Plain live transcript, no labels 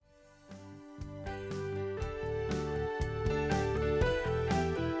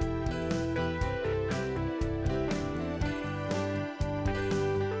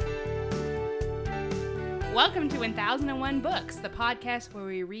Welcome to 1001 Books, the podcast where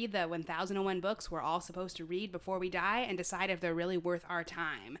we read the 1001 books we're all supposed to read before we die and decide if they're really worth our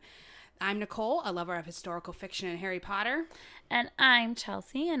time. I'm Nicole, a lover of historical fiction and Harry Potter. And I'm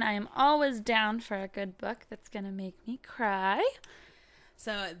Chelsea, and I am always down for a good book that's going to make me cry.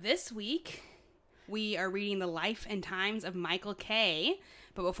 So this week, we are reading The Life and Times of Michael Kay.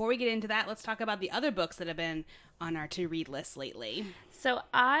 But before we get into that, let's talk about the other books that have been on our to-read list lately. So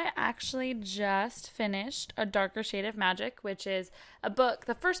I actually just finished A Darker Shade of Magic, which is a book,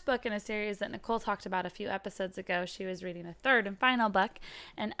 the first book in a series that Nicole talked about a few episodes ago. She was reading the third and final book,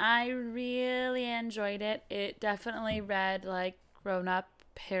 and I really enjoyed it. It definitely read like grown-up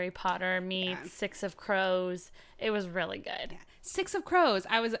Harry Potter meets Six of Crows. It was really good. Yeah. Six of Crows.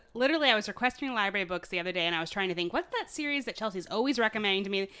 I was requesting library books the other day, and I was trying to think, what's that series that Chelsea's always recommending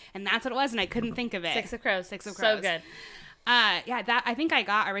to me? And that's what it was, and I couldn't think of it. Six of Crows. Six of Crows. So good. I think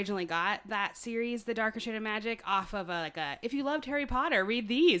I originally got that series, The Darker Shade of Magic, off of a if you loved Harry Potter, read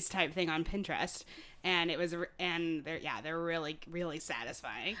these type thing on Pinterest, and they're really, really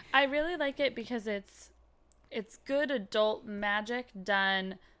satisfying. I really like it because it's good adult magic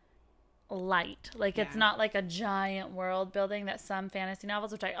done light. It's not like a giant world building that some fantasy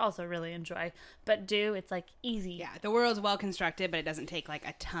novels, which I also really enjoy, but do. It's easy. Yeah, the world's well constructed, but it doesn't take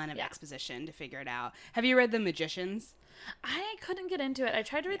a ton of exposition to figure it out. Have you read The Magicians? I couldn't get into it. I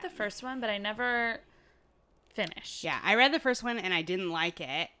tried to read the first one, but I never finished. Yeah, I read the first one and I didn't like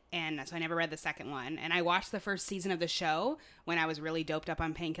it, and so I never read the second one. And I watched the first season of the show when I was really doped up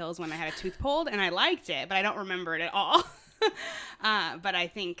on painkillers when I had a tooth pulled, and I liked it, but I don't remember it at all. But I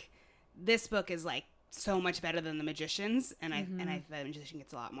think this book is so much better than The The Magician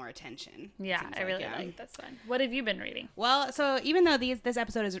gets a lot more attention. Yeah, I really like this one. What have you been reading? Well, so even though this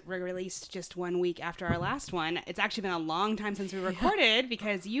episode is released just 1 week after our last one, it's actually been a long time since we recorded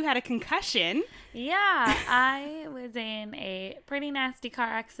because you had a concussion. Yeah, I was in a pretty nasty car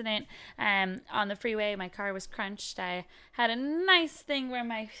accident on the freeway. My car was crunched. I had a nice thing where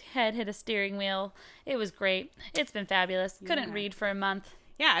my head hit a steering wheel. It was great. It's been fabulous. Couldn't read for a month.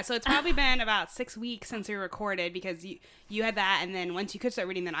 Yeah, so it's probably been about 6 weeks since we recorded because you had that, and then once you could start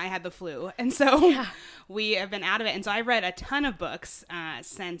reading, then I had the flu. And so we have been out of it. And so I've read a ton of books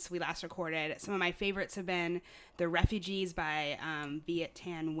since we last recorded. Some of my favorites have been The Refugees by Viet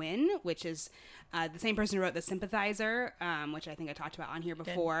Thanh Nguyen, which is the same person who wrote The Sympathizer, which I think I talked about on here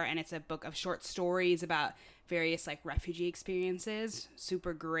before. Good. And it's a book of short stories about various refugee experiences.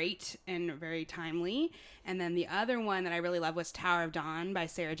 Super great and very timely. And then the other one that I really love was Tower of Dawn by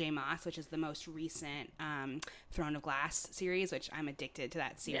Sarah J. Maas, which is the most recent Throne of Glass series, which I'm addicted to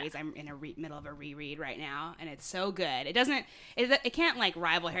that series. Yeah. I'm in middle of a reread right now, and it's so good. It can't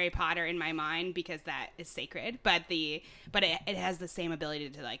rival Harry Potter in my mind because that is sacred, but it has the same ability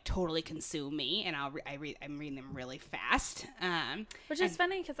to totally consume me, and I'm reading them really fast. Which is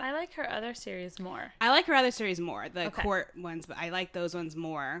funny because I like her other series more. I like her other series more, the court ones, but I like those ones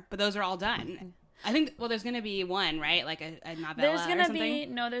more. But those are all done. I think, there's going to be one, right? A novella or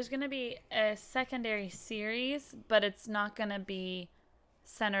something? There's going to be a secondary series, but it's not going to be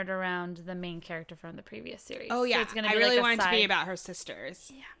centered around the main character from the previous series. Oh, yeah. So it's gonna be I really want it to be about her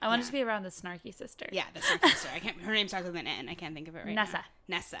sisters. Yeah. I want it to be around the snarky sister. Yeah, the snarky sister. Her name starts with an N. I can't think of it right now.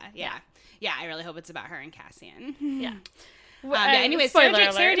 Nessa, yeah. Yeah, I really hope it's about her and Cassian. Yeah. Anyway, Sarah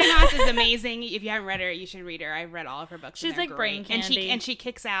J. Maas is amazing. If you haven't read her, you should read her. I've read all of her books. She's great. Brain candy. And she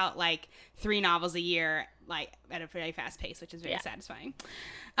kicks out 3 novels a year, at a very fast pace, which is very satisfying.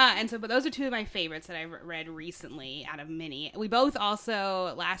 But those are 2 of my favorites that I've read recently out of many. We both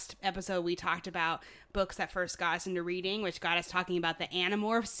also, last episode, we talked about books that first got us into reading, which got us talking about the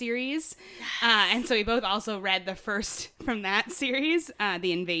Animorphs series. Yes. And so we both also read the first from that series,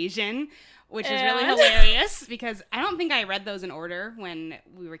 The Invasion, which is really hilarious because I don't think I read those in order when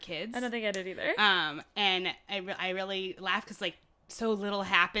we were kids. I don't think I did either. And I really laughed because so little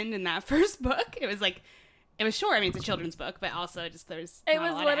happened in that first book. It was short. I mean, it's a children's book, but also just there's not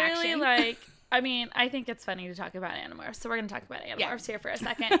a lot of action. I think it's funny to talk about Animorphs, so we're going to talk about Animorphs here for a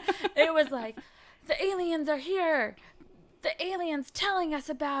second. It was the aliens are here. The alien's telling us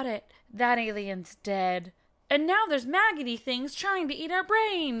about it. That alien's dead. And now there's maggoty things trying to eat our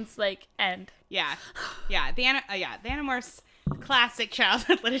brains. End. Yeah. The Animorphs, classic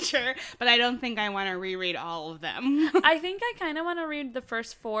childhood literature, but I don't think I want to reread all of them. I think I kind of want to read the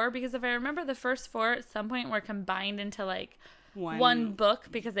first 4 because if I remember, the first 4 at some point were combined into one book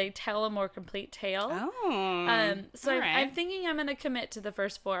because they tell a more complete tale. Oh. So I'm thinking I'm going to commit to the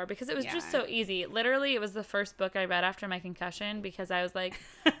first 4 because it was just so easy. Literally, it was the first book I read after my concussion because I was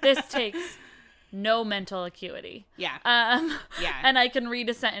this takes no mental acuity. Yeah. Yeah. And I can read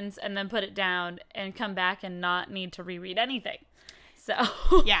a sentence and then put it down and come back and not need to reread anything. So.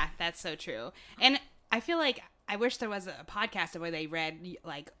 Yeah, that's so true. And I feel like I wish there was a podcast where they read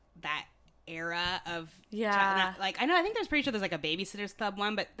like that era of like I think there's pretty sure there's like a Babysitter's Club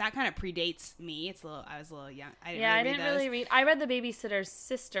one, but that kind of predates me. I was a little young. I didn't really read. I read the Babysitter's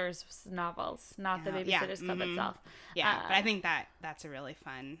Sisters novels, not the Babysitter's Club itself. Yeah, but I think that's a really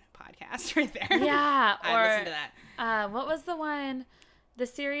fun podcast right there. Yeah, I listened to that. What was the one? The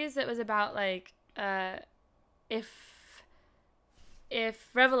series that was about like if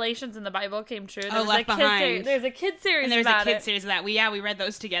revelations in the Bible came true. There was Left Behind. There's a kid series. And there's a kid series of that. We read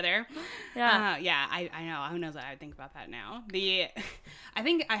those together. Yeah. I know. Who knows what I would think about that now? Have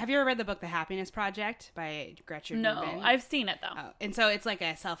you ever read the book The Happiness Project by Gretchen Rubin? No, I've seen it though. Oh, and so it's like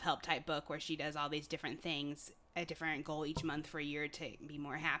a self-help type book where she does all these different things, a different goal each month for a year to be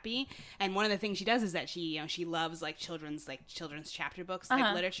more happy. And one of the things she does is that she loves like children's chapter books,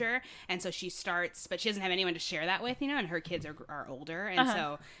 like literature. And so she starts, but she doesn't have anyone to share that with, and her kids are older. And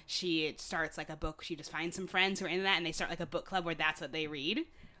so she starts like a book. She just finds some friends who are into that, and they start like a book club where that's what they read.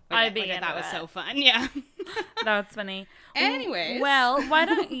 I thought was so fun. Yeah. That's funny. Anyways. Well, why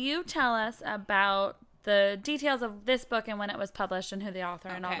don't you tell us about the details of this book and when it was published and who the author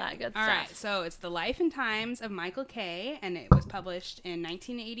and all that good stuff. All right, so it's The Life and Times of Michael Kay, and it was published in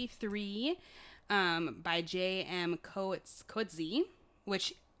 1983 by J.M. Coetzee,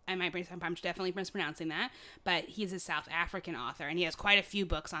 which I'm definitely mispronouncing that, but he's a South African author, and he has quite a few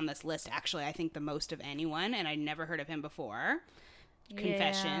books on this list, actually. I think the most of anyone, and I'd never heard of him before.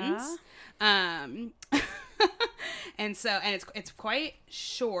 Confessions. And it's quite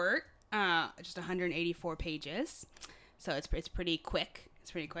short. Just 184 pages, so it's pretty quick.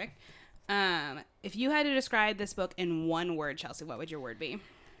 If you had to describe this book in one word, Chelsea, what would your word be?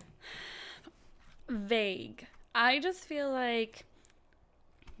 Vague. I just feel like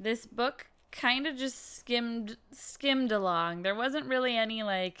this book kind of just skimmed along. There wasn't really any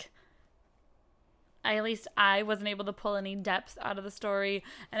at least I wasn't able to pull any depth out of the story,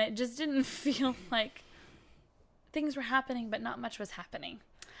 and it just didn't feel like things were happening, but not much was happening.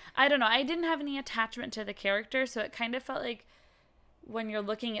 I don't know. I didn't have any attachment to the character, so it kind of felt like when you're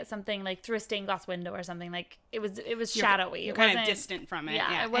looking at something like through a stained glass window or something, like it was shadowy. You're kind of distant from it.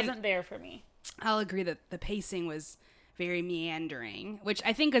 Yeah, it wasn't there for me. I'll agree that the pacing was very meandering, which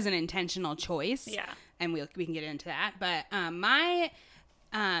I think is an intentional choice. Yeah. And we can get into that. But my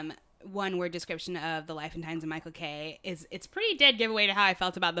one-word description of The Life and Times of Michael Kay it's pretty dead giveaway to how I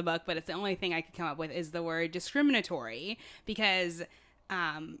felt about the book, but it's the only thing I could come up with is the word discriminatory, because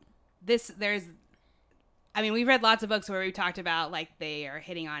we've read lots of books where we've talked about like they are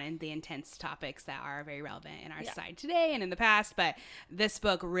hitting on the intense topics that are very relevant in our society today and in the past, but this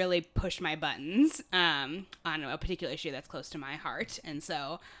book really pushed my buttons on a particular issue that's close to my heart. And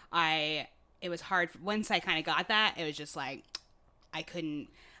so it was hard once I kind of got that. It was just like I couldn't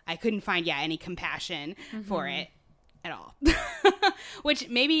find any compassion for it at all. Which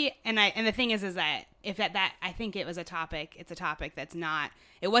maybe, and the thing is that if that I think it's a topic that's not,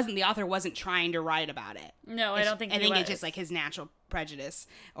 the author wasn't trying to write about it. No, I don't think I think it's just like his natural prejudice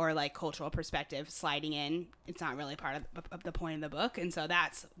or like cultural perspective sliding in. It's not really part of the point of the book, and so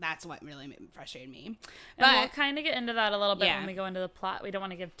that's what really frustrated me. But and we'll kind of get into that a little bit when we go into the plot. We don't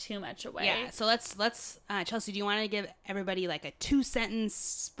want to give too much away. Yeah, so let's Chelsea, do you want to give everybody like a 2-sentence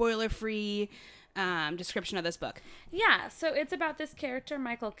spoiler-free description of this book? Yeah, so it's about this character,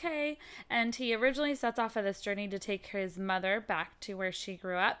 Michael Kay, and he originally sets off on this journey to take his mother back to where she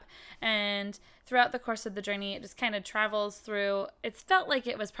grew up, and throughout the course of the journey, it just kind of travels through, it felt like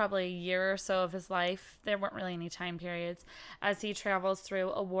it was probably a year or so of his life. There weren't really any time periods. As he travels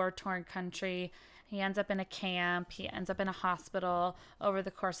through a war-torn country, he ends up in a camp, he ends up in a hospital over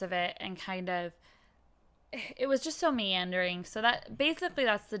the course of it, and kind of, it was just so meandering. So that's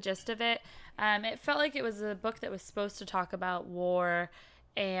the gist of it. It felt like it was a book that was supposed to talk about war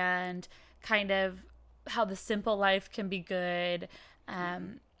and kind of how the simple life can be good,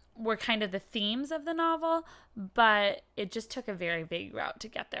 were kind of the themes of the novel, but it just took a very big route to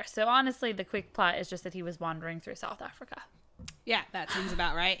get there. So honestly, the quick plot is just that he was wandering through South Africa. Yeah, that seems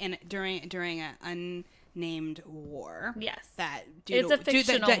about right. And during an unnamed war. Yes. That it's a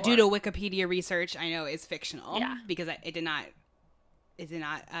fictional war. Due to Wikipedia research, I know is fictional. Yeah. Because it did not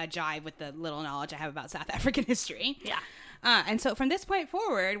jive with the little knowledge I have about South African history. Yeah. And so from this point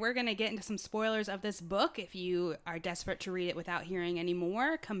forward, we're going to get into some spoilers of this book. If you are desperate to read it without hearing any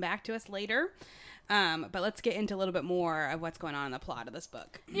more, come back to us later. But let's get into a little bit more of what's going on in the plot of this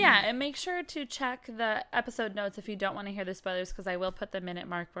book. Yeah, and make sure to check the episode notes if you don't want to hear the spoilers, because I will put the minute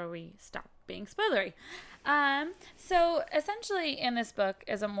mark where we stop being spoilery. So essentially in this book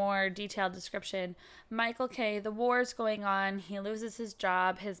is a more detailed description. Michael K., the war's going on. He loses his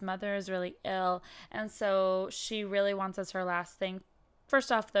job. His mother is really ill. And so she really wants as her last thing.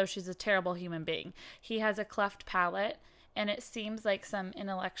 First off, though, she's a terrible human being. He has a cleft palate, and it seems like some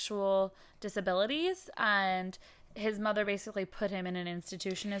intellectual disabilities. And his mother basically put him in an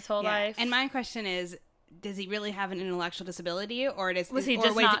institution his whole life. And my question is, does he really have an intellectual disability, or was he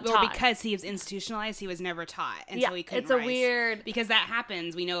just not taught? Or because he was institutionalized, he was never taught, and so he couldn't it's a weird, because that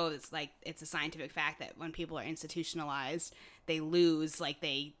happens. We know it's a scientific fact that when people are institutionalized, they lose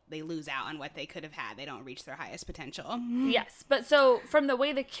they lose out on what they could have had. They don't reach their highest potential. Yes, but so from the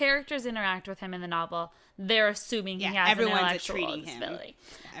way the characters interact with him in the novel, they're assuming he has an intellectual disability.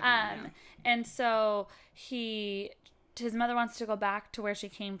 And so his mother wants to go back to where she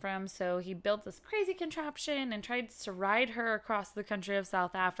came from, so he built this crazy contraption and tries to ride her across the country of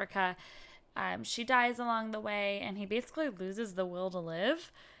South Africa. She dies along the way, and he basically loses the will to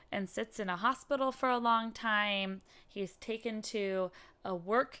live and sits in a hospital for a long time. He's taken to a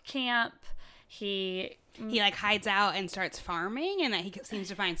work camp. He hides out and starts farming, and that he seems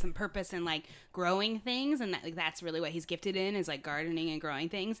to find some purpose in growing things, and that's really what he's gifted in, is gardening and growing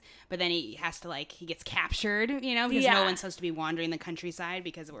things. But then he has to he gets captured, because no one's supposed to be wandering the countryside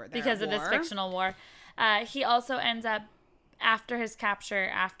because of this fictional war. He also ends up, after his capture,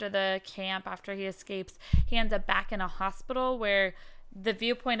 after the camp, after he escapes, he ends up back in a hospital where the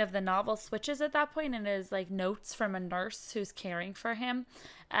viewpoint of the novel switches at that point, and is notes from a nurse who's caring for him.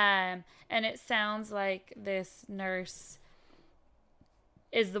 And it sounds like this nurse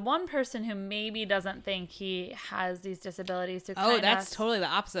is the one person who maybe doesn't think he has these disabilities. That's totally the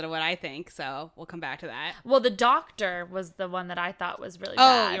opposite of what I think. So we'll come back to that. Well, the doctor was the one that I thought was really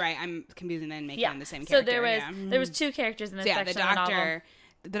bad. Oh, you're right. I'm confusing them and making them the same character. So there was two characters in this section of the novel.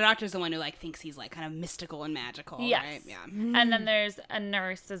 The doctor's the one who thinks he's kind of mystical and magical, yes. Right? Yeah. And then there's a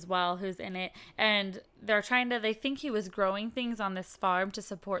nurse as well who's in it, and they think he was growing things on this farm to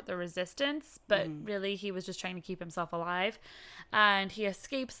support the resistance, but really he was just trying to keep himself alive. And he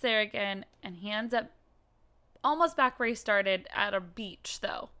escapes there again, and he ends up almost back where he started, at a beach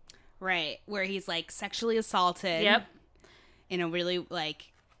though. Right, where he's sexually assaulted. Yep. In a really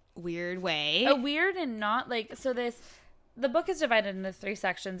weird way. A weird and not the book is divided into 3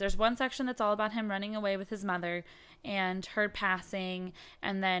 sections. There's one section that's all about him running away with his mother and her passing,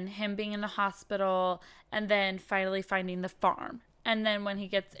 and then him being in the hospital, and then finally finding the farm. And then when he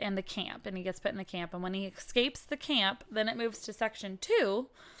gets in the camp, and he gets put in the camp. And when he escapes the camp, then it moves to section 2,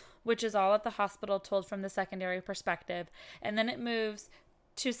 which is all at the hospital told from the secondary perspective. And then it moves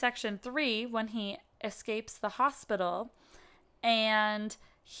to section 3 when he escapes the hospital, and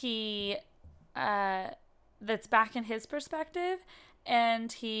he that's back in his perspective,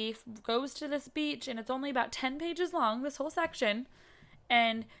 and he goes to this beach, and it's only about 10 pages long, this whole section,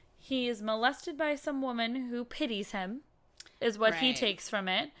 and he is molested by some woman who pities him, is what he takes from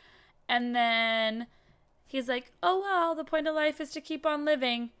it. And then he's like, oh well, the point of life is to keep on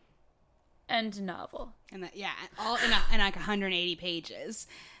living. End novel. And all in 180 pages.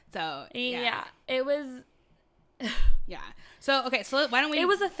 So yeah, it was. Yeah. So, okay, so why don't we... It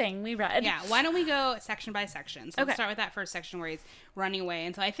was a thing we read. Yeah, why don't we go section by section? So let's start with that first section where he's running away.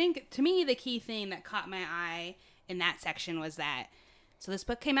 And so I think, to me, the key thing that caught my eye in that section was that... So this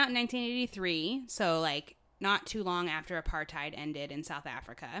book came out in 1983, so, not too long after apartheid ended in South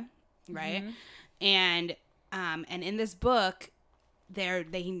Africa, right? Mm-hmm. And in this book,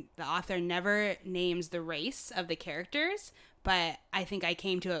 the author never names the race of the characters, but I think I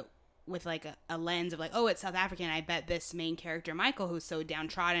came to it with a lens of it's South African. I bet this main character, Michael, who's so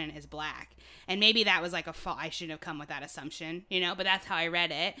downtrodden, is black. And maybe that was a fault. I shouldn't have come with that assumption, but that's how I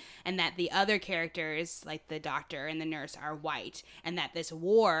read it. And that the other characters, like the doctor and the nurse, are white. And that this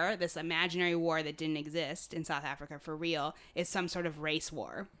war, this imaginary war that didn't exist in South Africa for real, is some sort of race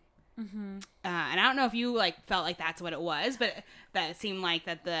war. Mm-hmm. And I don't know if you felt like that's what it was, but that it seemed like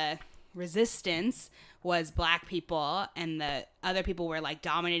that the resistance was black people, and the other people were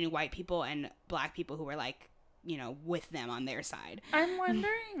dominating white people, and black people who were with them on their side. I'm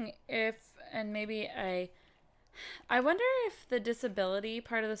wondering if, and maybe I wonder if the disability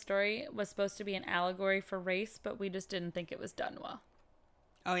part of the story was supposed to be an allegory for race, but we just didn't think it was done well.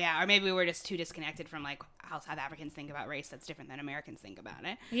 Oh yeah, or maybe we were just too disconnected from how South Africans think about race that's different than Americans think about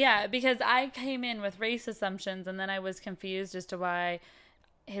it. Yeah, because I came in with race assumptions, and then I was confused as to why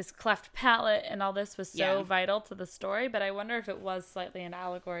his cleft palate and all this was so vital to the story, but I wonder if it was slightly an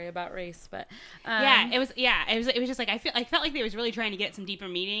allegory about race. But it was just I felt like they was really trying to get some deeper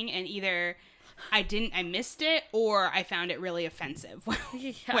meaning, and either I missed it, or I found it really offensive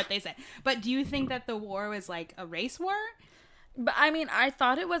what they said. But do you think that the war was like a race war? But I mean, I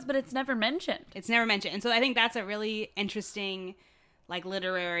thought it was, but it's never mentioned. It's never mentioned. And so I think that's a really interesting, like,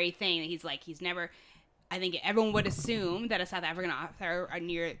 literary thing. He's never, I think everyone would assume that a South African author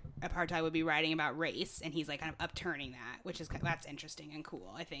near apartheid would be writing about race, and he's like kind of upturning that, which is, that's interesting and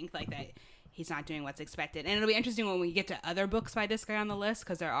cool. I think like that he's not doing what's expected. And it'll be interesting when we get to other books by this guy on the list,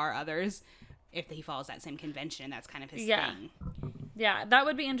 because there are others, if he follows that same convention. That's kind of his thing. Yeah, that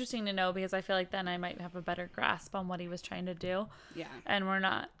would be interesting to know, because I feel like then I might have a better grasp on what he was trying to do. Yeah. And we're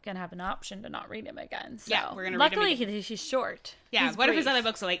not going to have an option to not read him again. So. Yeah, we're going to read him again. Luckily, he's short. Yeah, he's what brief. if his other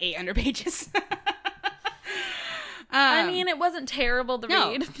books are like 800 pages? I mean, it wasn't terrible to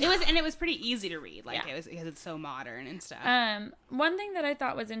read. It was pretty easy to read. Like, it was, because it's so modern and stuff. One thing that I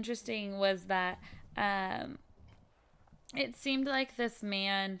thought was interesting was that it seemed like this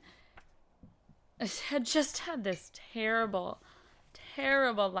man had just had this terrible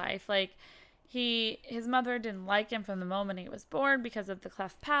life. Like, his mother didn't like him from the moment he was born because of the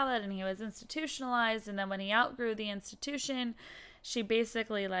cleft palate, and he was institutionalized. And then when he outgrew the institution, she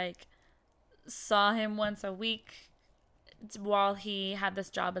basically like saw him once a week while he had this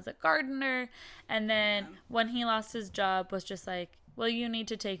job as a gardener. And then when he lost his job, was just like, well, you need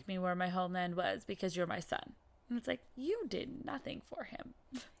to take me where my homeland was because you're my son. And it's like, you did nothing for him.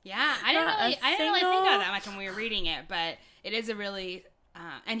 Yeah, I didn't really think about that much when we were reading it, but it is a really,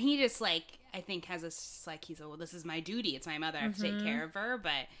 and he just like, I think has a, like, he's well, this is my duty. It's my mother. I have to take care of her.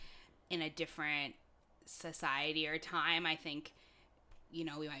 But in a different society or time, I think, you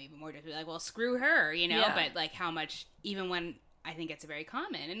know, we might be more just be like, well, screw her, you know, but like how much, even when, I think it's very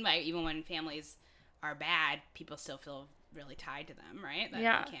common, and like even when families are bad, people still feel really tied to them, right? That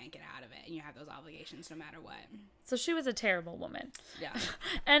you can't get out of it, and you have those obligations no matter what. So she was a terrible woman. Yeah.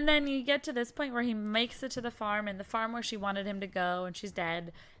 And then you get to this point where he makes it to the farm, and the farm where she wanted him to go, and she's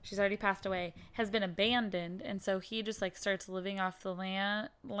dead, she's already passed away, has been abandoned, and so he just like starts living off the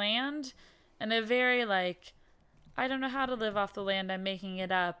land in a very like, I don't know how to live off the land, I'm making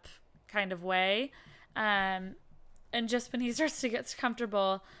it up kind of way. And just when he starts to get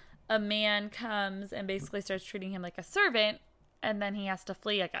comfortable, a man comes and basically starts treating him like a servant, and then he has to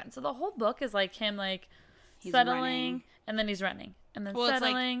flee again. So the whole book is like him like he's settling running. And then he's running, and then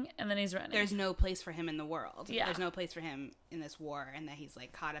settling, like, and then he's running. There's no place for him in the world. Yeah. There's no place for him in this war, and that he's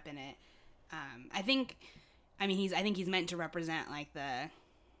like caught up in it. I think he's meant to represent like the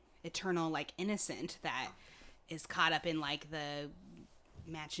eternal like innocent that is caught up in like the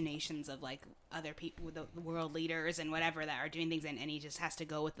machinations of like other people, the world leaders and whatever that are doing things, and he just has to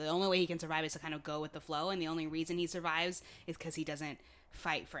go with the only way he can survive is to kind of go with the flow, and the only reason he survives is because he doesn't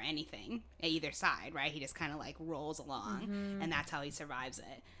fight for anything at either side, right? He just kind of like rolls along, and that's how he survives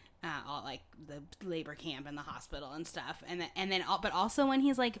it. All like the labor camp and the hospital and stuff, and then but also when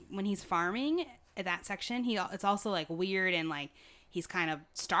he's farming at that section, it's also like weird, and like he's kind of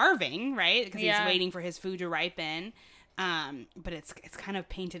starving, right? Because he's waiting for his food to ripen. But it's kind of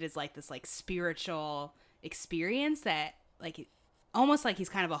painted as like this like spiritual experience that like almost like he's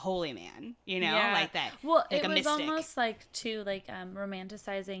kind of a holy man, you know, like that. Well, like it a was mystic. almost like too like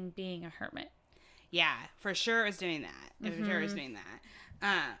romanticizing being a hermit. Yeah, for sure it was doing that. For sure it was doing that.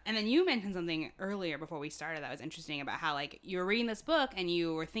 And then you mentioned something earlier before we started that was interesting about how like you were reading this book and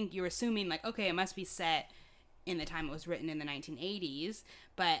you were assuming like, okay, it must be set in the time it was written in the 1980s,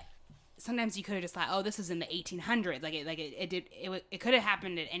 but sometimes you could have just thought, oh, this is in the 1800s. It could have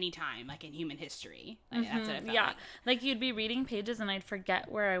happened at any time, like in human history. Like, that's what it felt like. Like you'd be reading pages and I'd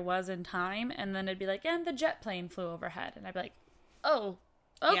forget where I was in time, and then it'd be like, and the jet plane flew overhead, and I'd be like, oh,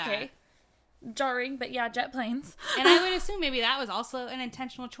 okay. Yeah. Jarring, but yeah, jet planes. And I would assume maybe that was also an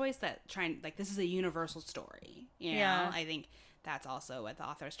intentional choice, that this is a universal story. You know? Yeah. I think that's also what the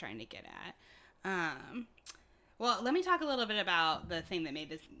author's trying to get at. Well, let me talk a little bit about the thing that made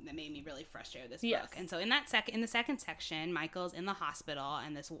me really frustrated with this book. And so in the second section, Michael's in the hospital,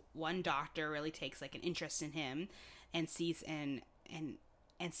 and this one doctor really takes like an interest in him, and sees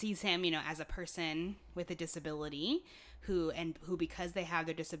sees him, you know, as a person with a disability who because they have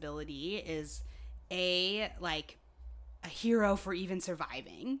their disability is a hero for even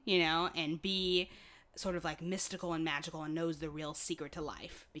surviving, you know, and B, sort of like mystical and magical and knows the real secret to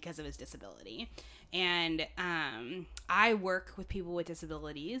life because of his disability. And I work with people with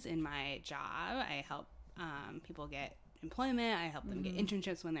disabilities in my job. I help people get employment. I help them get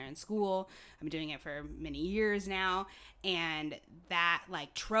internships when they're in school. I'm doing it for many years now. And that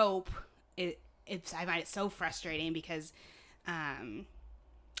like trope, I find it so frustrating because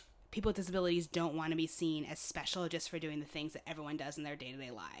people with disabilities don't want to be seen as special just for doing the things that everyone does in their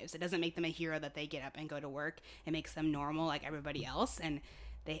day-to-day lives. It doesn't make them a hero that they get up and go to work. It makes them normal like everybody else, and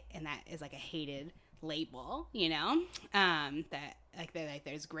that is like a hated label, you know, that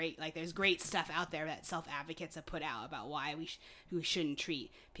there's great stuff out there that self-advocates have put out about why we shouldn't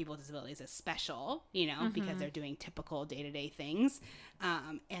treat people with disabilities as special, you know, because they're doing typical day-to-day things,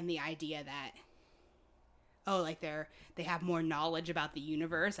 and the idea that they have more knowledge about the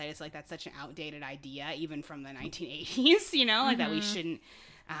universe. I just like that's such an outdated idea, even from the 1980s, you know, like that we shouldn't,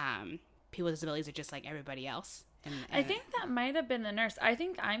 people with disabilities are just like everybody else. And I think that might have been the nurse. I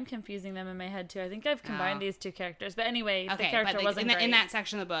think I'm confusing them in my head too. I think I've combined these two characters. But anyway, the character wasn't great. In that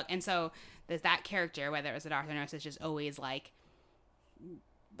section of the book. And so there's that character, whether it was a doctor or nurse, is just always like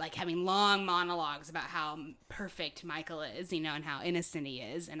having long monologues about how perfect Michael is, you know, and how innocent he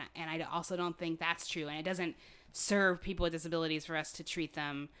is. And I also don't think that's true. And it doesn't serve people with disabilities for us to treat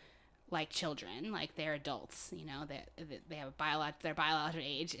them like children, like they're adults, you know, they have their biological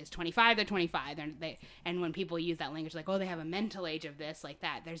age is 25, they're 25. And when people use that language, like, oh, they have a mental age of this, like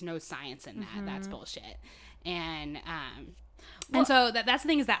that, there's no science in that. That's bullshit. And so that's the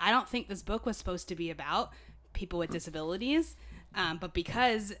thing, is that I don't think this book was supposed to be about people with disabilities. But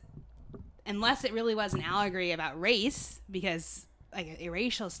because, unless it really was an allegory about race, because like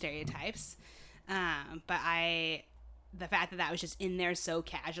racial stereotypes, the fact that was just in there so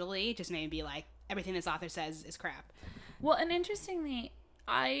casually just made me be like, everything this author says is crap. Well, and interestingly,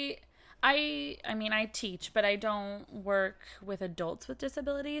 I mean, I teach, but I don't work with adults with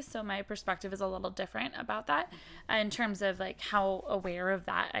disabilities, so my perspective is a little different about that in terms of like how aware of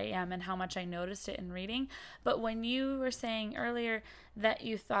that I am and how much I noticed it in reading. But when you were saying earlier that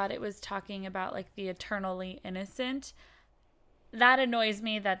you thought it was talking about like the eternally innocent, that annoys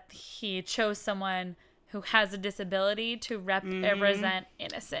me that he chose someone who has a disability to represent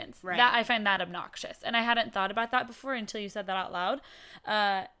innocence. Right. That I find that obnoxious. And I hadn't thought about that before until you said that out loud.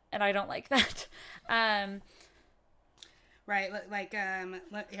 And I don't like that. Right. Like, I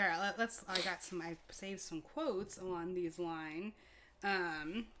saved some quotes along these lines.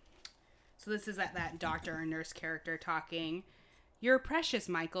 So this is that doctor or nurse character talking. You're precious,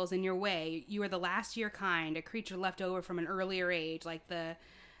 Michaels, in your way. You are the last of your kind, a creature left over from an earlier age, like the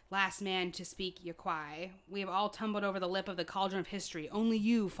last man to speak Yaquai. We have all tumbled over the lip of the cauldron of history. Only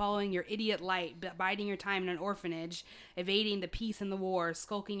you, following your idiot light, biding your time in an orphanage, evading the peace and the war,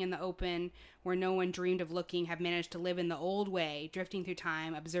 skulking in the open where no one dreamed of looking, have managed to live in the old way, drifting through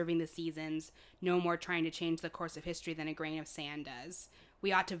time, observing the seasons, no more trying to change the course of history than a grain of sand does.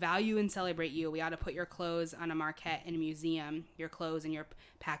 We ought to value and celebrate you. We ought to put your clothes on a marquette in a museum, your clothes and your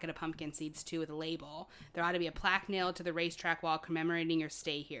packet of pumpkin seeds, too, with a label. There ought to be a plaque nailed to the racetrack wall commemorating your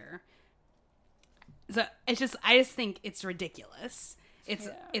stay here. So I just think it's ridiculous. It's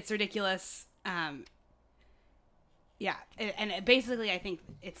ridiculous. Yeah. And basically I think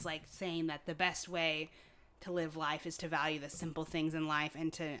it's like saying that the best way to live life is to value the simple things in life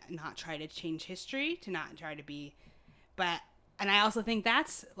and to not try to change history, to not try to be, and I also think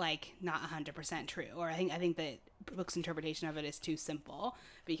that's like not 100% true. Or I think that book's interpretation of it is too simple,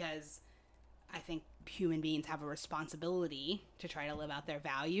 because I think human beings have a responsibility to try to live out their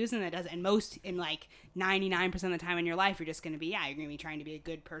values, and that does. And like 99% of the time in your life, you're just going to be trying to be a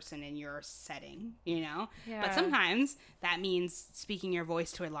good person in your setting, you know. Yeah. But sometimes that means speaking your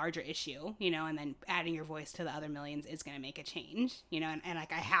voice to a larger issue, you know, and then adding your voice to the other millions is going to make a change, you know. And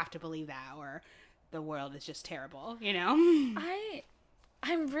like I have to believe that, or the world is just terrible, you know?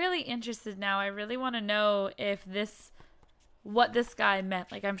 I'm really interested now. I really want to know what this guy meant.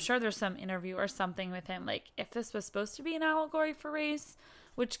 Like, I'm sure there's some interview or something with him. Like, if this was supposed to be an allegory for race,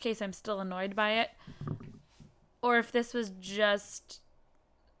 which case I'm still annoyed by it. Or if this was just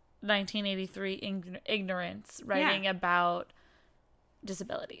 1983 ignorance writing about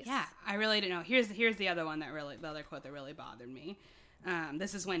disabilities. Yeah, I really don't know. Here's the other one the other quote that really bothered me.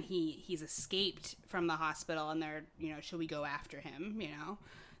 This is when he's escaped from the hospital, and they're, you know, should we go after him, you know?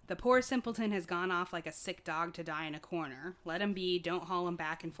 The poor simpleton has gone off like a sick dog to die in a corner. Let him be. Don't haul him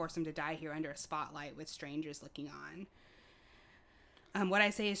back and force him to die here under a spotlight with strangers looking on. What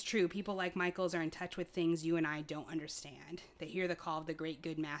I say is true. People like Michael's are in touch with things you and I don't understand. They hear the call of the great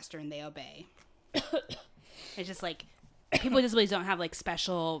good master and they obey. It's just like people with disabilities don't have like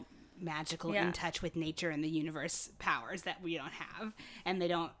special magical in touch with nature and the universe powers that we don't have, and they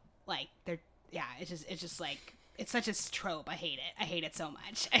don't like it's just like it's such a trope. I hate it so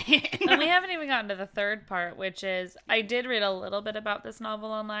much. And we haven't even gotten to the third part, which is I did read a little bit about this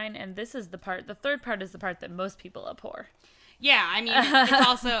novel online, and this is the third part is the part that most people abhor. Yeah, I mean,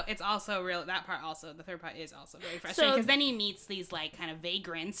 it's also real. That part also, the third part is also very frustrating because then he meets these like kind of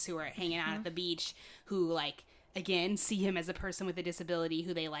vagrants who are hanging out at the beach who like, again, see him as a person with a disability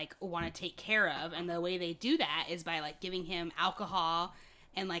who they like want to take care of. And the way they do that is by like giving him alcohol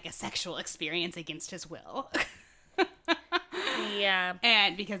and like a sexual experience against his will. Yeah.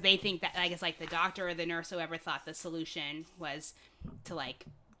 And because they think that, I guess, like the doctor or the nurse, whoever thought the solution was to like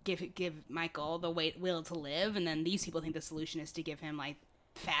give Michael the will to live, and then these people think the solution is to give him like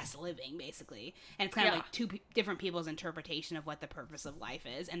fast living, basically. And it's kind of like two different people's interpretation of what the purpose of life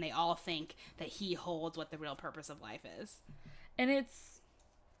is, and they all think that he holds what the real purpose of life is. And it's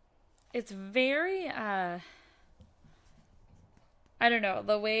very I don't know,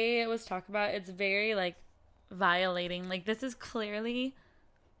 the way it was talked about, it's very like violating. Like, this is clearly,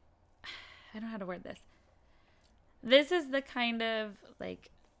 I don't know how to word this. This is the kind of like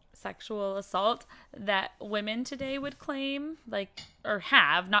sexual assault that women today would claim, like, or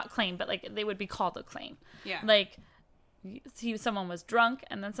have, not claim, but like they would be called a claim. Yeah. Like, someone was drunk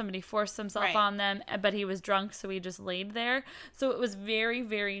and then somebody forced himself on them, but he was drunk, so he just laid there. So it was very,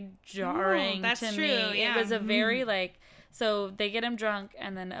 very jarring that's to true, me. yeah. It was a very like, so they get him drunk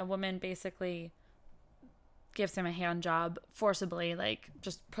and then a woman basically gives him a hand job forcibly, like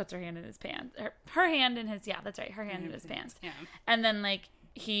just puts her hand in his pants. Her hand in his, yeah, that's right, her hand in his pants. Yeah. And then like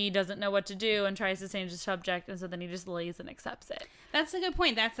he doesn't know what to do and tries to change the subject, and so then he just lays and accepts it. That's a good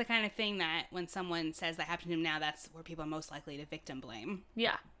point. That's the kind of thing that when someone says that happened to him now, that's where people are most likely to victim blame.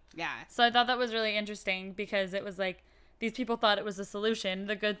 Yeah. Yeah. So I thought that was really interesting because it was like these people thought it was a solution,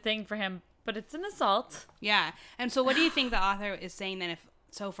 the good thing for him, but it's an assault. Yeah. And so what do you think the author is saying then, if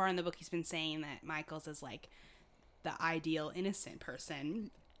so far in the book he's been saying that Michael's is like the ideal innocent person,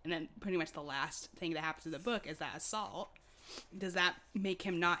 and then pretty much the last thing that happens in the book is that assault? Does that make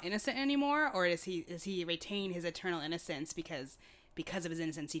him not innocent anymore, or does he retain his eternal innocence because of his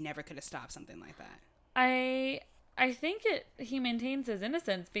innocence he never could have stopped something like that? I think he maintains his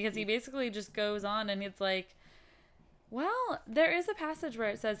innocence because he basically just goes on and it's like, well, there is a passage where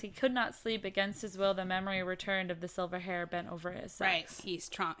it says he could not sleep, against his will the memory returned of the silver hair bent over his sex. Right. He's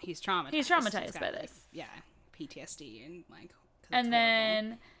traumatized. He's traumatized by this. Yeah, PTSD and like. And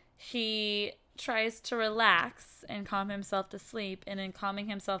then he tries to relax and calm himself to sleep, and in calming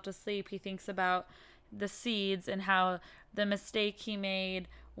himself to sleep he thinks about the seeds and how the mistake he made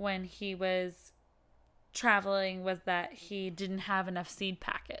when he was traveling was that he didn't have enough seed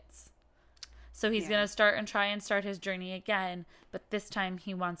packets. So he's going to try and start his journey again, but this time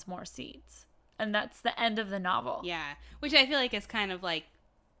he wants more seeds. And that's the end of the novel. Yeah, which I feel like is kind of like,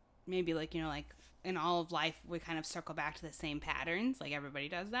 maybe like, you know, like in all of life we kind of circle back to the same patterns. Like everybody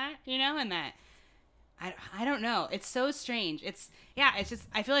does that, you know, and that, I don't know. It's so strange. It's just,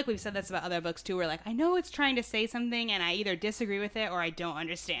 I feel like we've said this about other books too, where like, I know it's trying to say something and I either disagree with it or I don't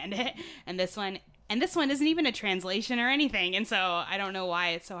understand it. And this one isn't even a translation or anything. And so I don't know why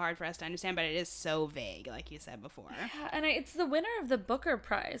it's so hard for us to understand, but it is so vague, like you said before. Yeah, and it's the winner of the Booker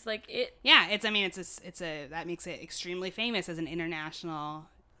Prize. Like it. Yeah, that makes it extremely famous as an international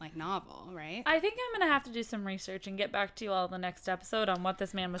like novel, right? I think I'm gonna have to do some research and get back to you all the next episode on what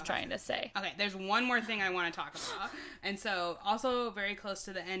this man was trying to say. Okay, there's one more thing I want to talk about. And so also very close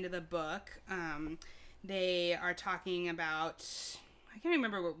to the end of the book, they are talking about, I can't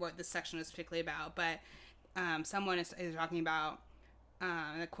remember what this section is particularly about, but someone is talking about,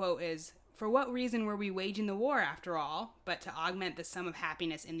 the quote is, "For what reason were we waging the war after all, but to augment the sum of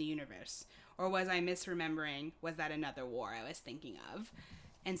happiness in the universe? Or was I misremembering? Was that another war I was thinking of?"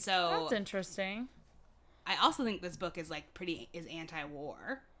 And so that's interesting. I also think this book is is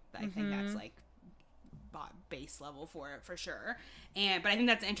anti-war. I think that's like base level for it for sure. But I think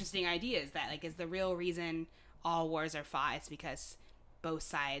that's an interesting idea, is that like, is the real reason all wars are fought is because both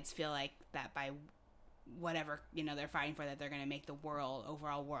sides feel like that by whatever, you know, they're fighting for, that they're going to make the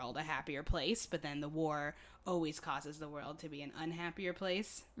overall world a happier place, but then the war always causes the world to be an unhappier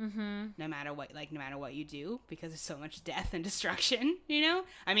place, no matter what you do, because there's so much death and destruction, you know.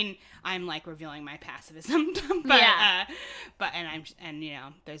 I mean, I'm like revealing my pacifism, but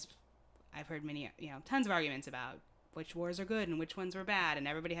I've heard many, you know, tons of arguments about which wars are good and which ones were bad, and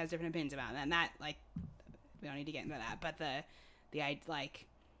everybody has different opinions about it. And that, like, we don't need to get into that, but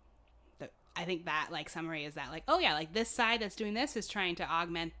I think that, like, summary is that, like, oh, yeah, like, this side that's doing this is trying to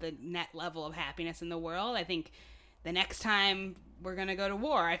augment the net level of happiness in the world. I think the next time we're going to go to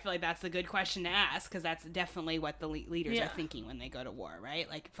war. I feel like that's a good question to ask, because that's definitely what the leaders are thinking when they go to war, right?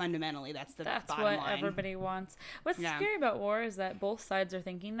 Like, fundamentally, that's bottom line. That's what everybody wants. What's scary about war is that both sides are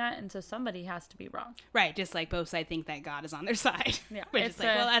thinking that, and so somebody has to be wrong. Right, just like both sides think that God is on their side. Yeah, which is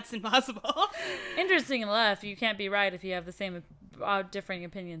like, well, that's impossible. Interesting enough, you can't be right if you have the same differing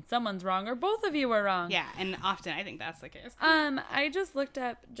opinions. Someone's wrong, or both of you are wrong. Yeah, and often I think that's the case. I just looked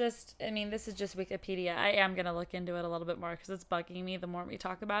up this is just Wikipedia. I am going to look into it a little bit more because it's bugging me the more we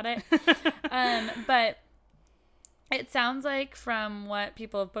talk about it. But it sounds like, from what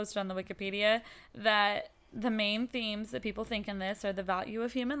people have posted on the Wikipedia, that the main themes that people think in this are the value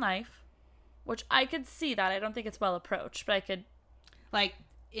of human life, which I could see that. I don't think it's well approached, but I could... Like,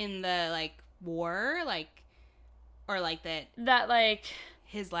 in the, like, war, like, or like that like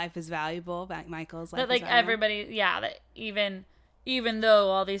his life is valuable, that Michael's life that, like, is valuable. everybody, that even though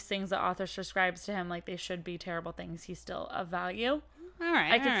all these things the author prescribes to him, like, they should be terrible things, he's still of value. All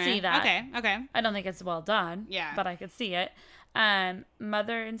right. I could see that. Okay. I don't think it's well done. Yeah. But I could see it.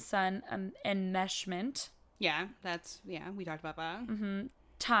 Mother and son enmeshment. Yeah, we talked about that. Mm-hmm.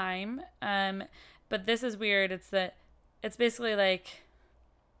 Time. But this is weird. It's basically like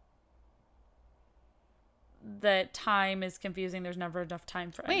the time is confusing. There's never enough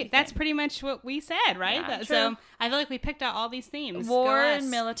time for anything. Wait, that's pretty much what we said, right? Yeah, so I feel like we picked out all these themes. War and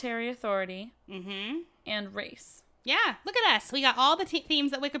military authority. Mm-hmm. And race. Yeah, look at us. We got all the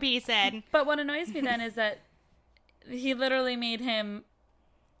themes that Wikipedia said. But what annoys me then is that he literally made him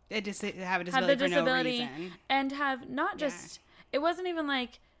have a disability for no reason. And have not just... It wasn't even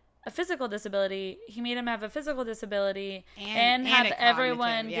like a physical disability. He made him have a physical disability and have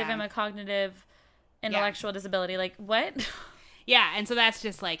everyone give him a cognitive... intellectual disability. Like, what? Yeah, and so that's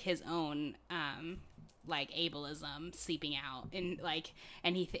just like his own like ableism seeping out, and like,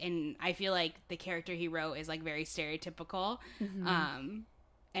 and I feel like the character he wrote is like very stereotypical.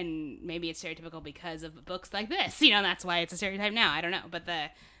 And maybe it's stereotypical because of books like this, and that's why it's a stereotype now. I don't know, but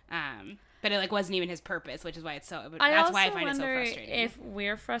but it like wasn't even his purpose, which is why it's so. That's why I find it so frustrating. If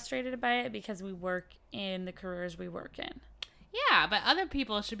we're frustrated by it because we work in the careers we work in. Yeah, but other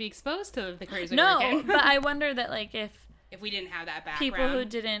people should be exposed to the careers we work in. No, but I wonder that, like, if we didn't have that background. People who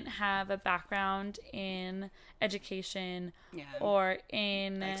didn't have a background in education or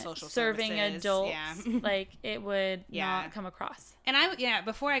in like social serving services, adults, like, it would not come across. And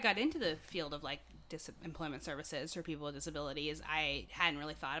before I got into the field of, like, employment services for people with disabilities, I hadn't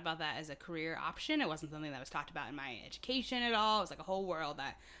really thought about that as a career option. It wasn't something that was talked about in my education at all. It was like a whole world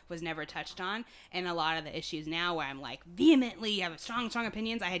that was never touched on. And a lot of the issues now where I'm like vehemently have strong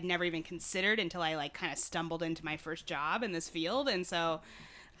opinions, I had never even considered until I like kind of stumbled into my first job in this field. And so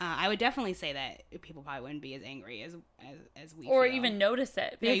I would definitely say that people probably wouldn't be as angry as we or feel. even notice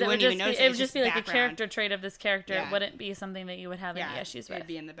it. Yeah, you wouldn't even notice it. It would just be like background. A character trait of this character. It wouldn't be something that you would have any issues with. It'd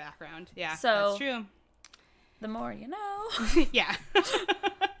be in the background. Yeah, so, that's true. The more you know. Yeah.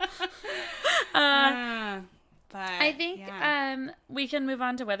 But I think we can move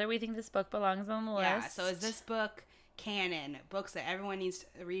on to whether we think this book belongs on the list. Yeah, so is this book canon? Books that everyone needs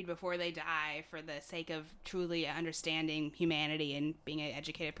to read before they die for the sake of truly understanding humanity and being an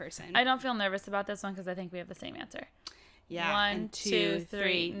educated person? I don't feel nervous about this one because I think we have the same answer. Yeah. 1, 2,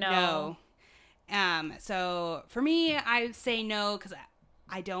 3, no. So for me, I say no because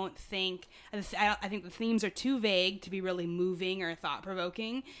I think the themes are too vague to be really moving or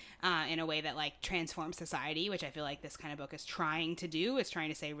thought-provoking in a way that like transforms society, which I feel like this kind of book is trying to do. It's trying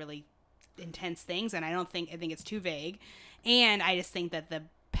to say really intense things, and I think it's too vague. And I just think that the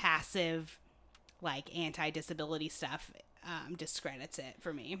passive like anti-disability stuff discredits it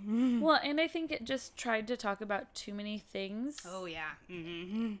for me. Well, and I think it just tried to talk about too many things. Oh yeah.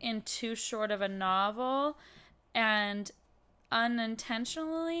 Mm-hmm. In too short of a novel, and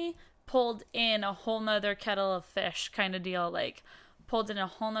unintentionally pulled in a whole nother kettle of fish kind of deal, like pulled in a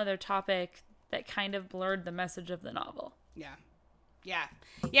whole nother topic that kind of blurred the message of the novel.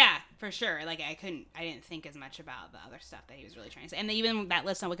 Yeah, for sure. Like I didn't think as much about the other stuff that he was really trying to say. And even that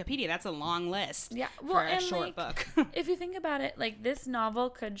list on Wikipedia, that's a long list for a short book. If you think about it, like this novel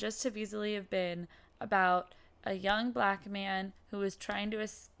could just have easily have been about a young black man who was trying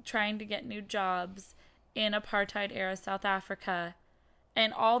to get new jobs in apartheid era South Africa,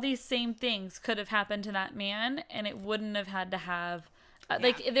 and all these same things could have happened to that man, and it wouldn't have had to have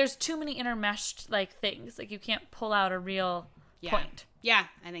like there's too many intermeshed like things, like you can't pull out a real point. Yeah,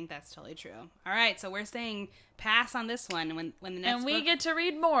 I think that's totally true. All right, so we're saying pass on this one. When the next and we book, get to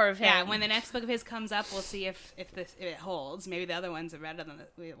read more of him. yeah, when the next book of his comes up, we'll see if it holds. Maybe the other ones are better than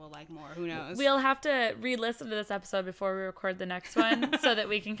we'll like more. Who knows? We'll have to re-listen to this episode before we record the next one so that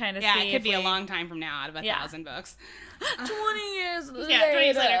we can kind of see. Yeah, it could be a long time from now out of 1,000 books. 20 years later. Yeah, 20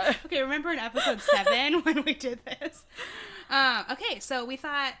 years later. Okay, remember in episode 7 when we did this? Okay, so we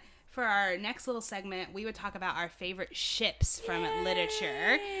thought for our next little segment, we would talk about our favorite ships from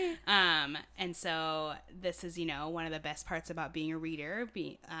literature. And so this is, one of the best parts about being a reader,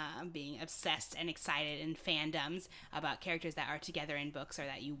 being obsessed and excited in fandoms about characters that are together in books or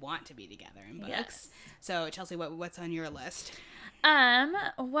that you want to be together in books. Yes. So Chelsea, what's on your list?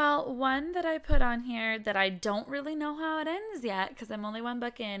 Well, one that I put on here that I don't really know how it ends yet because I'm only one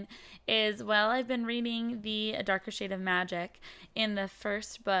book in is, I've been reading the A Darker Shade of Magic. In the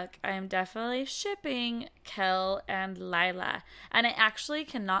first book, I am definitely shipping Kel and Lila. And I actually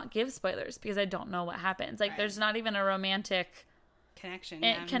cannot give spoilers because I don't know what happens. Like, There's not even a romantic connection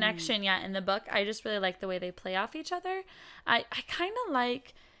yet in the book. I just really like the way they play off each other. I kind of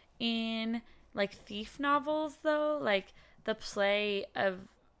like in, like, thief novels, though, like, the play of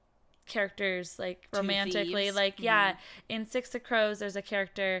characters, like, romantically. Like, in Six of Crows, there's a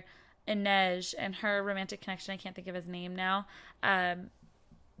character, Inej, and her romantic connection, I can't think of his name now,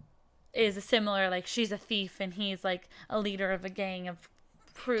 is a similar, like, she's a thief and he's, like, a leader of a gang of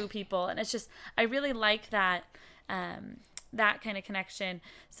crew people. And it's just, I really like that, that kind of connection.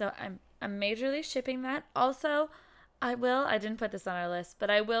 So I'm majorly shipping that. Also, I didn't put this on our list,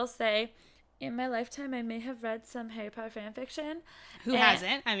 but I will say, in my lifetime, I may have read some Harry Potter fan fiction. Who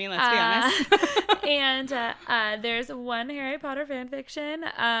hasn't? I mean, let's be honest. And there's one Harry Potter fan fiction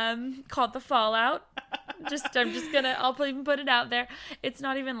called The Fallout. I'll even put it out there. It's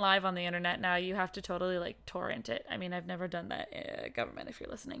not even live on the internet now. You have to totally, like, torrent it. I mean, I've never done that. Government, if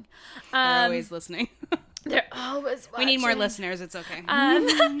you're listening. They're always listening. They're always watching. We need more listeners. It's okay.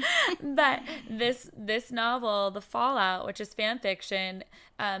 But this novel, The Fallout, which is fan fiction,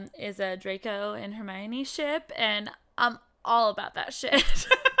 is a Draco and Hermione ship, and I'm all about that shit.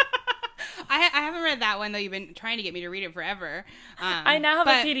 I haven't read that one, though. You've been trying to get me to read it forever. I now have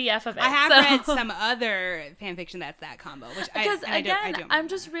a PDF of it. I have read some other fan fiction that's that combo. I'm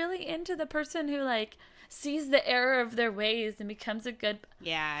just really into the person who, like, sees the error of their ways and becomes a good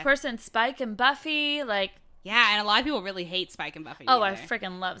person. Spike and Buffy, like... Yeah, and a lot of people really hate Spike and Buffy. Oh, I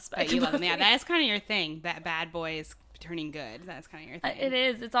freaking love Spike but you love them. Yeah, that is kind of your thing, that bad boys turning good. That's kind of your thing. It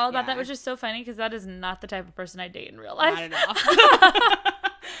is. It's all about that, which is so funny because that is not the type of person I date in real life. Not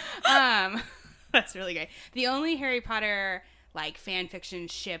at all. That's really great. The only Harry Potter... like fan fiction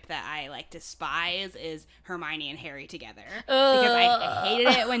ship that I like despise is Hermione and Harry together because I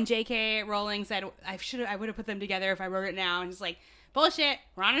hated it when J.K. Rowling said I would have put them together if I wrote it now, and just like bullshit.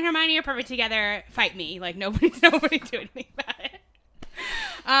 Ron and Hermione are perfect together. Fight me, like nobody do anything about it.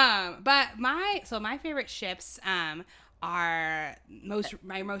 But my favorite ships are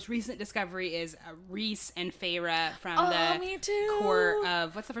my most recent discovery is Rhys and Feyre from the Court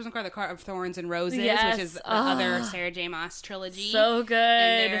of what's the first one called? The Court of Thorns and Roses, which is the other Sarah J. Maas trilogy. So good,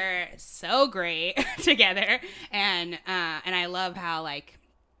 and they're so great together, and I love how like.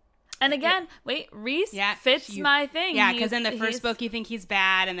 And again, Rhys fits my thing. Yeah, because in the first book you think he's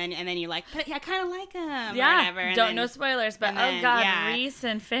bad, and then you're like, but I kind of like him. Yeah, or whatever. And don't know spoilers, but Rhys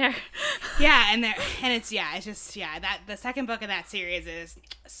and Fair. Yeah, it's just that the second book of that series is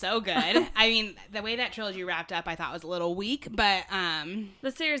so good. I mean, the way that trilogy wrapped up, I thought was a little weak, but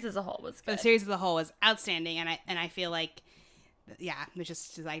the series as a whole was good. The series as a whole was outstanding, and I feel like. Yeah, it's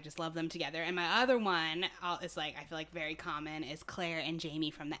just I just love them together. And my other one is like I feel like very common is Claire and Jamie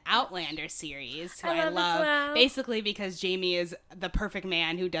from the Outlander series, who I love basically because Jamie is the perfect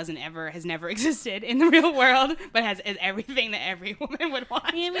man who has never existed in the real world, but is everything that every woman would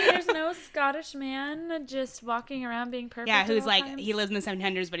want. You mean there's no Scottish man just walking around being perfect? Yeah, who's like times? He lives in the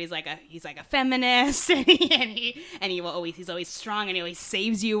 1700s, but he's like a feminist, and he's always strong, and he always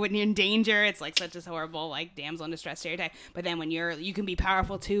saves you when you're in danger. It's like such a horrible like damsel in distress stereotype. But then when you can be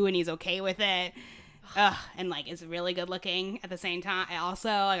powerful too, and he's okay with it. And like is really good looking at the same time. Also,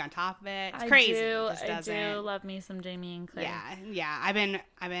 like on top of it, it's crazy. I do love me some Jamie and Claire. Yeah. I've been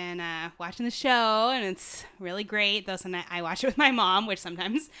watching the show, and it's really great. Though sometimes I watch it with my mom, which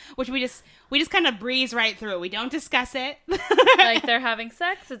we just kind of breeze right through. We don't discuss it. Like they're having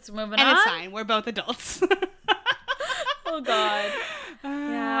sex. It's moving on. And it's fine. We're both adults. Oh God.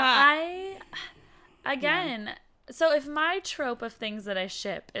 Yeah. So if my trope of things that I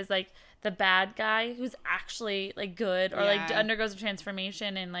ship is like the bad guy who's actually like good or like undergoes a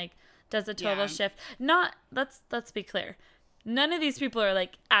transformation and like does a total shift, let's be clear. none of these people are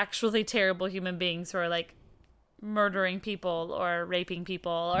like actually terrible human beings who are like murdering people or raping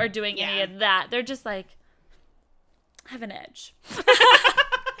people or doing any of that. They're just like, have an edge.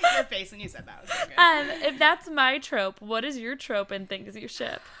 Your face when you said that was so good. If that's my trope, what is your trope in things you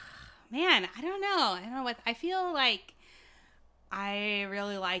ship? Man, I don't know what I feel like. I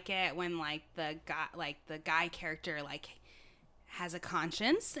really like it when like the guy character like has a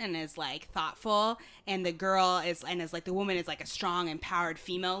conscience and is like thoughtful, and the girl is like the woman is like a strong, empowered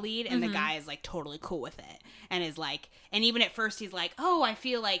female lead, and the guy is like totally cool with it and is like, and even at first he's like, oh, I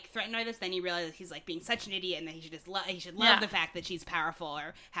feel like threatened by this, then you realize he's like being such an idiot and that he should just love the fact that she's powerful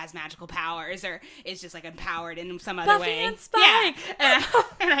or has magical powers or is just like empowered in some other Buffy way. And Spike.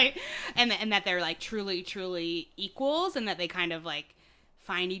 Yeah, and that they're like truly equals, and that they kind of like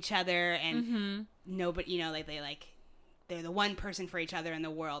find each other, and nobody, they're the one person for each other in the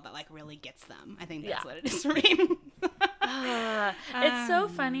world that like really gets them. I think that's what it is for me. It's so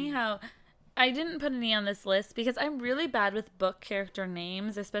funny how I didn't put any on this list because I'm really bad with book character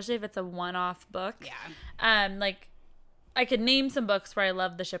names, especially if it's a one-off book. Yeah. Like I could name some books where I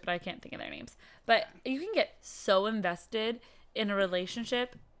love the ship, but I can't think of their names. But you can get so invested in a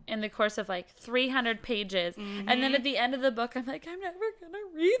relationship in the course of like 300 pages. And then at the end of the book, I'm like, I'm never going to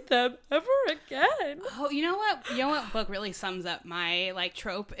read them ever again. Oh, you know what book really sums up my like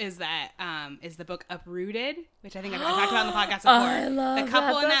trope is that, is the book Uprooted, which I think I've talked about on the podcast before. I love the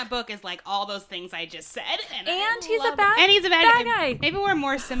couple that in book. that book is like all those things I just said. And he's a bad guy. Maybe we're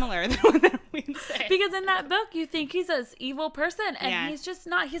more similar than we'd say. Because in that book, you think he's this evil person, and he's just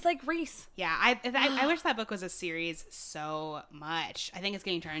not. He's like Reese. Yeah, I wish that book was a series so much. I think it's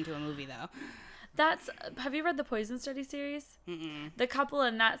getting turned into a movie, though. Have you read the Poison Study series? Mm-mm. The couple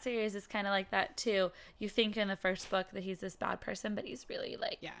in that series is kind of like that, too. You think in the first book that he's this bad person, but he's really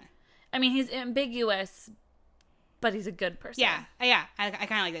like... Yeah. I mean, he's ambiguous, but he's a good person. Yeah. I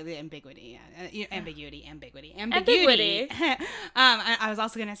kind of like the ambiguity. Yeah. Ambiguity. I was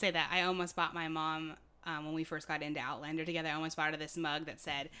also going to say that I almost bought my mom, when we first got into Outlander together, I almost bought her this mug that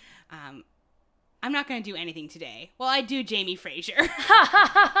said, I'm not going to do anything today. Well, I do Jamie Fraser.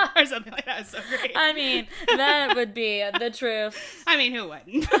 Or something like that. It was so great. I mean, that would be the truth. I mean, who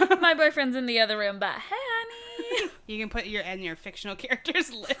wouldn't? My boyfriend's in the other room, but hey, honey. You can put your fictional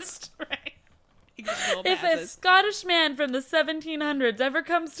characters list, right? If a Scottish man from the 1700s ever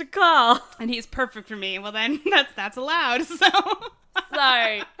comes to call. And he's perfect for me, well then, that's allowed, so.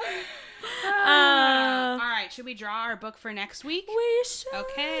 Sorry. All right, should we draw our book for next week? We should.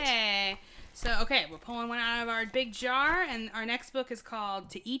 Okay. So, we're pulling one out of our big jar, and our next book is called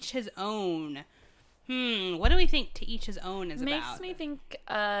To Each His Own. What do we think To Each His Own is about? Makes me think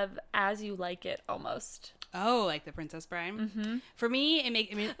of As You Like It, almost. Oh, like The Princess Bride? Mm-hmm. For me,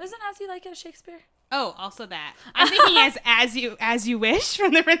 Isn't As You Like It a Shakespeare? Oh, also that. I'm thinking as you wish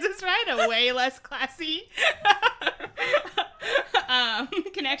from The Princess Bride, a way less classy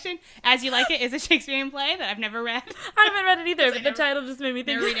connection. As You Like It is a Shakespearean play that I've never read. I haven't read it either, but the title just made me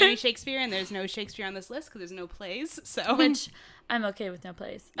think. Never read any Shakespeare, and there's no Shakespeare on this list because there's no plays. So, which I'm okay with no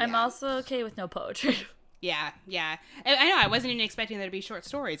plays. Yeah. I'm also okay with no poetry. Yeah. I know. I wasn't even expecting there to be short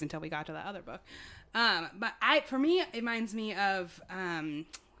stories until we got to the other book. But for me, it reminds me of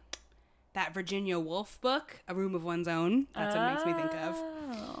that Virginia Woolf book, A Room of One's Own. That's what it makes me think of.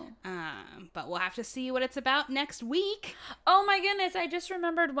 But we'll have to see what it's about next week. Oh my goodness, I just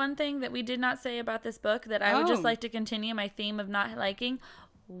remembered one thing that we did not say about this book that I would just like to continue my theme of not liking.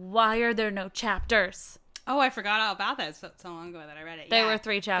 Why are there no chapters? Oh, I forgot all about that. It's so long ago that I read it. There were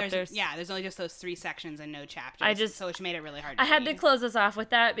 3 chapters. There's only just those 3 sections and no chapters. So which made it really hard to read. I had to close us off with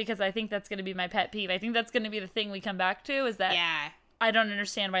that because I think that's going to be my pet peeve. I think that's going to be the thing we come back to is that I don't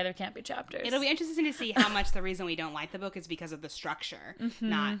understand why there can't be chapters. It'll be interesting to see how much the reason we don't like the book is because of the structure,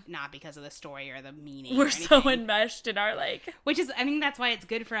 not because of the story or the meaning. We're so enmeshed in our which is, I think that's why it's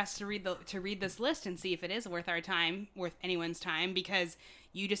good for us to read this list and see if it is worth our time, worth anyone's time, because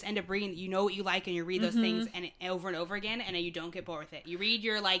you just end up reading, you know what you like, and you read those things over and over again, and you don't get bored with it. You read,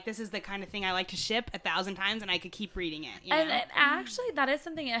 you're like, this is the kind of thing I like to ship 1,000 times, and I could keep reading it. You know? And actually, that is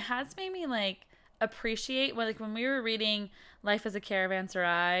something, it has made me appreciate when we were reading Life as a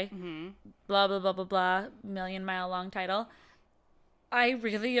Caravanserai, blah blah blah blah blah, million mile long title. I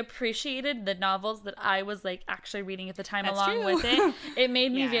really appreciated the novels that I was actually reading at the time. That's along true. With it. It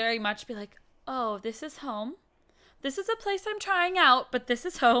made me very much be like, oh, this is home. This is a place I'm trying out, but this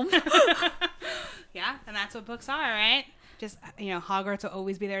is home. Yeah, and that's what books are, right? Just Hogwarts will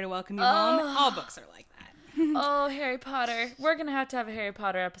always be there to welcome you home. All books are like that. Oh, Harry Potter. We're going to have a Harry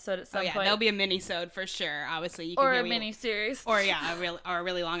Potter episode at some point. There'll be a mini-sode for sure. Obviously, you can or a mini-series. Or a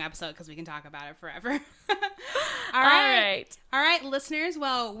really long episode because we can talk about it forever. All right. All right, listeners.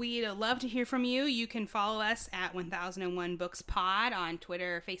 Well, we'd love to hear from you. You can follow us at 1001 Books Pod on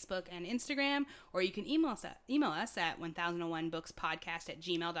Twitter, Facebook, and Instagram, or you can email us at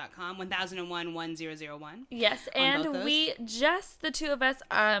 1001bookspodcast@gmail.com. 1001-1001. Yes, and we just, the two of us,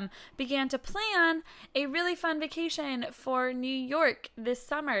 began to plan a really fun vacation for New York this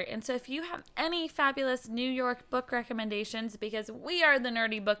summer. And so if you have any fabulous New York book recommendations, because we are the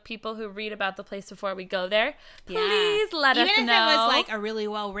nerdy book people who read about the place before we go there, please let us know. Even if it was like a really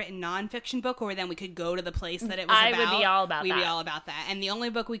well-written nonfiction book, or then we could go to the place that it was about. I would be all about that. We'd be all about that. And the only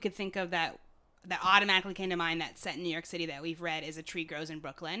book we could think of that automatically came to mind that's set in New York City that we've read is A Tree Grows in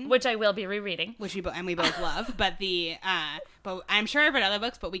Brooklyn, which I will be rereading, which we both love. But but I'm sure I've read other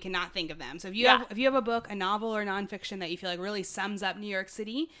books, but we cannot think of them. So if you have a book, a novel, or nonfiction that you feel like really sums up New York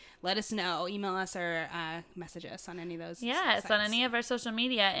City, let us know. Email us or message us on any of those. Yes, sites. on any of our social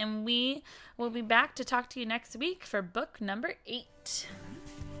media, and we will be back to talk to you next week for book number 8.